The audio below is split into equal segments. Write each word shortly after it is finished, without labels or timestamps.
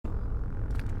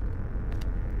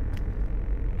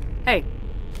Hey.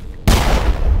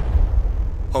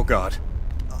 Oh God.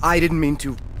 I didn't mean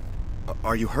to...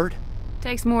 Are you hurt?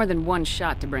 Takes more than one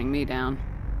shot to bring me down.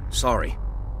 Sorry.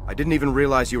 I didn't even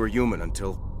realize you were human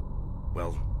until...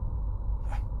 well...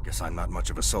 guess I'm not much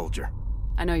of a soldier.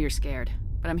 I know you're scared,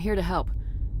 but I'm here to help.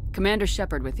 Commander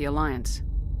Shepard with the Alliance.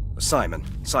 Simon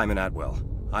Atwell.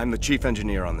 I'm the chief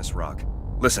engineer on this rock.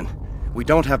 Listen, we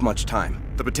don't have much time.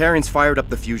 The Batarians fired up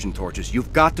the fusion torches.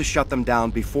 You've got to shut them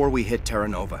down before we hit Terra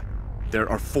Nova. There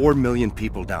are 4 million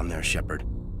people down there, Shepard.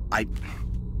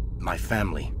 My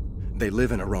family. They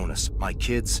live in Aronis. My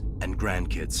kids and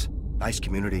grandkids. Nice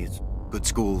communities, good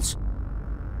schools.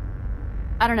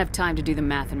 I don't have time to do the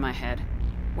math in my head.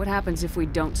 What happens if we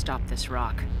don't stop this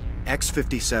rock?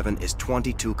 X-57 is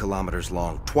 22 kilometers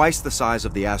long, twice the size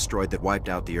of the asteroid that wiped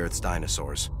out the Earth's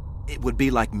dinosaurs. It would be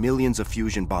like millions of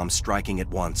fusion bombs striking at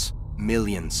once.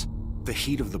 Millions. The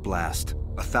heat of the blast.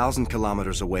 1,000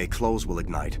 kilometers away, clothes will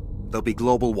ignite. There'll be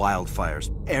global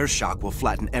wildfires. Air shock will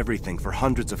flatten everything for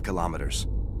hundreds of kilometers.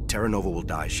 Terra Nova will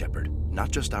die, Shepard.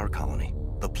 Not just our colony.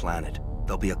 The planet.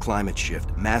 There'll be a climate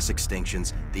shift, mass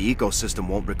extinctions. The ecosystem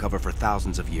won't recover for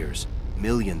thousands of years.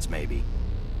 Millions, maybe.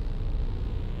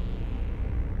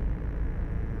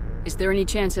 Is there any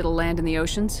chance it'll land in the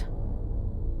oceans?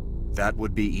 That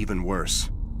would be even worse.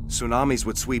 Tsunamis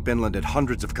would sweep inland at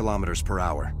hundreds of kilometers per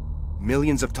hour.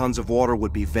 Millions of tons of water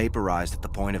would be vaporized at the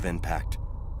point of impact.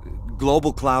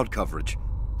 Global cloud coverage.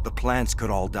 The plants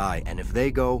could all die, and if they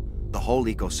go, the whole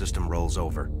ecosystem rolls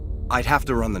over. I'd have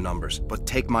to run the numbers, but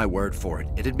take my word for it,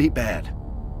 it'd be bad.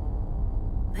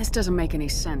 This doesn't make any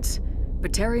sense.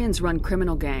 Batarians run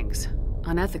criminal gangs.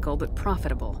 Unethical, but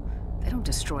profitable. They don't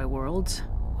destroy worlds.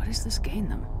 What does this gain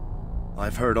them?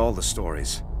 I've heard all the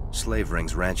stories. Slave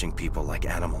rings ranching people like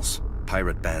animals.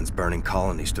 Pirate bands burning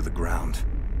colonies to the ground.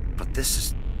 But this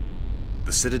is...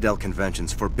 The Citadel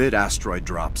conventions forbid asteroid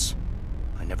drops.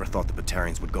 I never thought the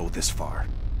Batarians would go this far.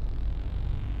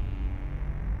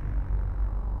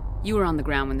 You were on the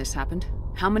ground when this happened.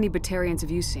 How many Batarians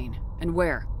have you seen? And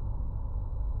where?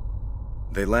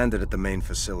 They landed at the main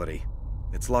facility.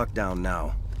 It's locked down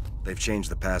now. They've changed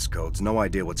the passcodes. No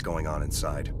idea what's going on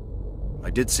inside. I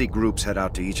did see groups head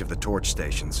out to each of the torch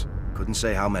stations. Couldn't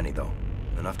say how many, though.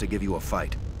 Enough to give you a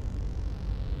fight.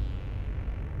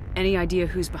 Any idea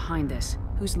who's behind this?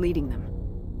 Who's leading them?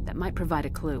 That might provide a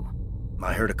clue.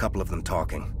 I heard a couple of them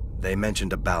talking. They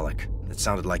mentioned a Balak. It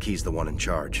sounded like he's the one in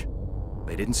charge.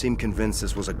 They didn't seem convinced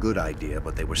this was a good idea,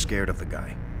 but they were scared of the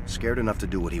guy. Scared enough to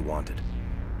do what he wanted.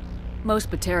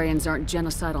 Most Batarians aren't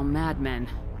genocidal madmen,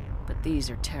 but these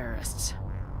are terrorists.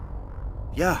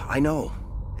 Yeah, I know.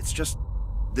 It's just...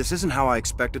 this isn't how I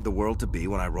expected the world to be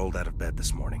when I rolled out of bed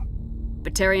this morning.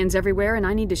 Batarians everywhere, and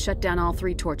I need to shut down all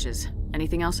 3 torches.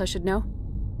 Anything else I should know?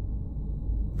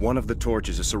 One of the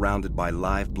torches is surrounded by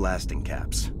live blasting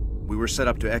caps. We were set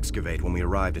up to excavate when we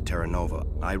arrived at Terra Nova.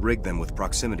 I rigged them with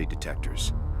proximity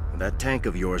detectors. That tank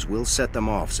of yours will set them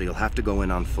off, so you'll have to go in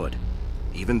on foot.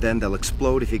 Even then, they'll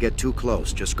explode if you get too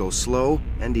close. Just go slow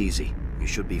and easy. You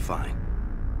should be fine.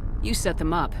 You set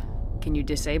them up. Can you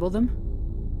disable them?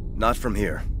 Not from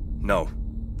here. No.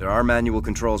 There are manual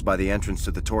controls by the entrance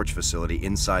to the torch facility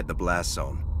inside the blast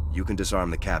zone. You can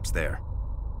disarm the caps there.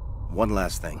 One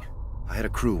last thing. I had a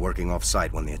crew working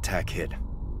off-site when the attack hit.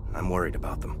 I'm worried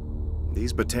about them.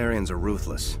 These Batarians are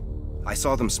ruthless. I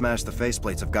saw them smash the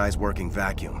faceplates of guys working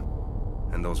vacuum.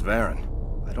 And those Varen,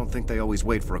 I don't think they always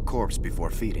wait for a corpse before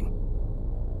feeding.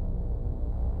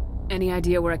 Any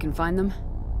idea where I can find them?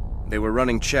 They were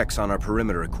running checks on our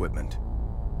perimeter equipment.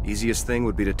 Easiest thing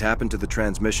would be to tap into the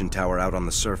transmission tower out on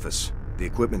the surface. The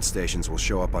equipment stations will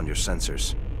show up on your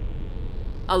sensors.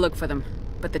 I'll look for them,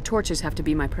 but the torches have to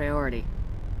be my priority.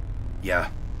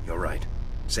 Yeah, you're right.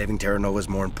 Saving Terra Nova is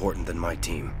more important than my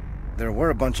team. There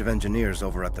were a bunch of engineers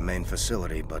over at the main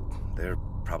facility, but they're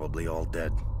probably all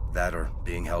dead. That or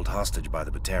being held hostage by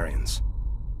the Batarians.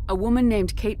 A woman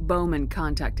named Kate Bowman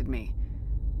contacted me.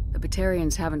 The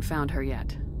Batarians haven't found her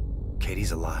yet.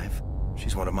 Katie's alive.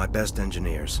 She's one of my best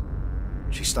engineers.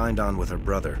 She signed on with her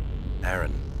brother,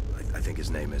 Aaron, I think his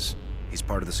name is. He's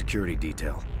part of the security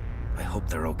detail. I hope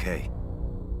they're okay.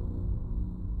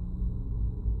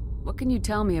 What can you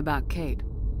tell me about Kate?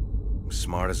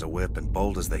 Smart as a whip and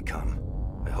bold as they come.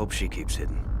 I hope she keeps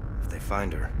hidden. If they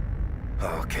find her...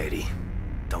 Oh, Katie.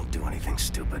 Don't do anything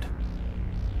stupid.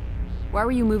 Why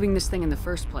were you moving this thing in the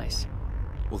first place?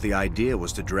 Well, the idea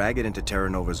was to drag it into Terra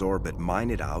Nova's orbit, mine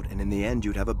it out, and in the end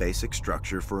you'd have a basic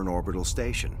structure for an orbital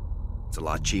station. It's a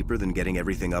lot cheaper than getting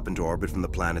everything up into orbit from the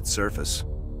planet's surface.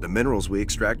 The minerals we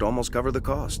extract almost cover the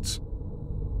costs.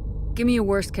 Give me a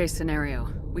worst-case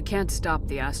scenario. We can't stop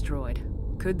the asteroid.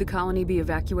 Could the colony be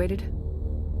evacuated?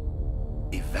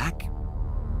 Evac?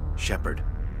 Shepard,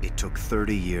 it took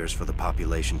 30 years for the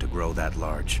population to grow that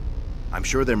large. I'm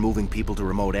sure they're moving people to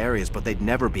remote areas, but they'd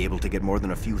never be able to get more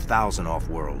than a few thousand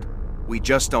off-world. We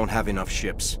just don't have enough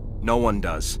ships. No one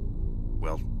does.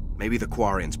 Well, maybe the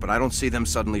Quarians, but I don't see them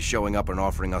suddenly showing up and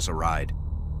offering us a ride.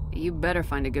 You better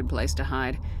find a good place to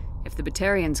hide. If the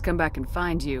Batarians come back and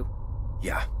find you...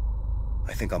 Yeah.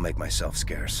 I think I'll make myself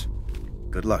scarce.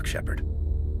 Good luck, Shepard.